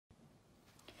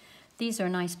these are a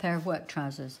nice pair of work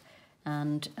trousers,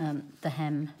 and the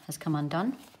hem has come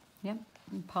undone, yeah,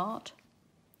 in part.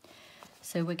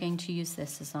 So we're going to use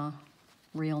this as our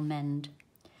real mend.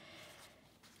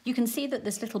 You can see that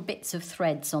there's little bits of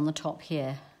threads on the top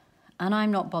here, and I'm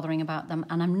not bothering about them,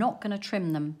 and I'm not going to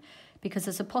trim them because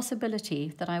there's a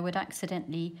possibility that I would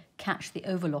accidentally catch the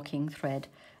overlocking thread,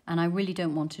 and I really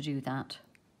don't want to do that.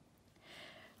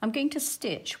 I'm going to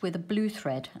stitch with a blue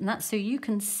thread, and that's so you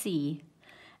can see,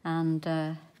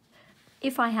 and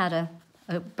if I had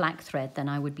a black thread, then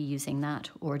I would be using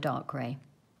that, or a dark grey.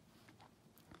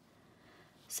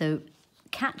 So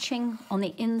catching on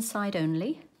the inside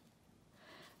only,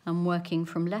 I'm working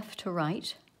from left to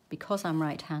right. Because I'm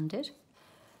right-handed,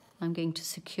 I'm going to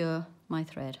secure my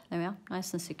thread. There we are,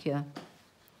 nice and secure.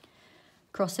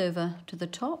 Cross over to the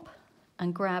top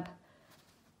and grab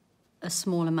a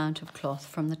small amount of cloth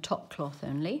from the top cloth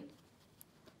only.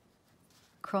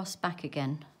 Cross back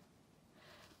again.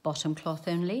 Bottom cloth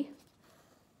only.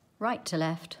 Right to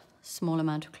left, small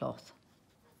amount of cloth.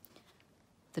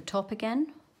 The top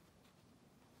again.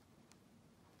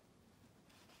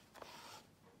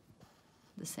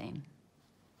 The same.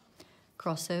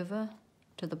 Cross over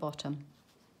to the bottom.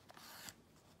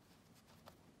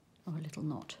 Oh, a little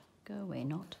knot. Go away,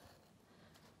 knot.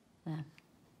 There.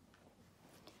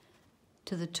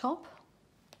 To the top.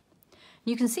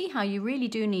 You can see how you really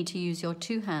do need to use your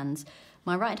two hands.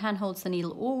 My right hand holds the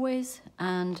needle always,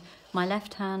 and my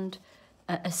left hand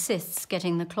assists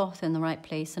getting the cloth in the right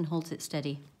place and holds it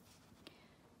steady.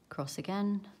 Cross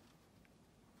again.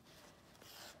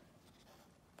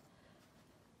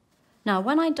 Now,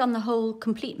 when I'd done the whole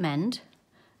complete mend,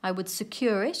 I would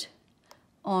secure it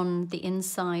on the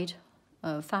inside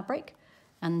fabric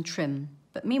and trim.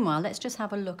 But meanwhile, let's just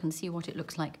have a look and see what it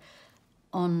looks like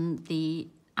on the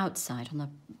outside, on the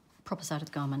proper side of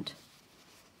the garment.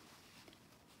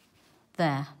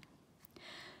 There.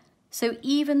 So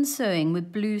even sewing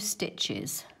with blue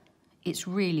stitches, it's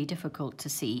really difficult to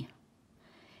see.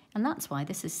 And that's why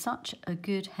this is such a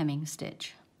good hemming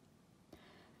stitch.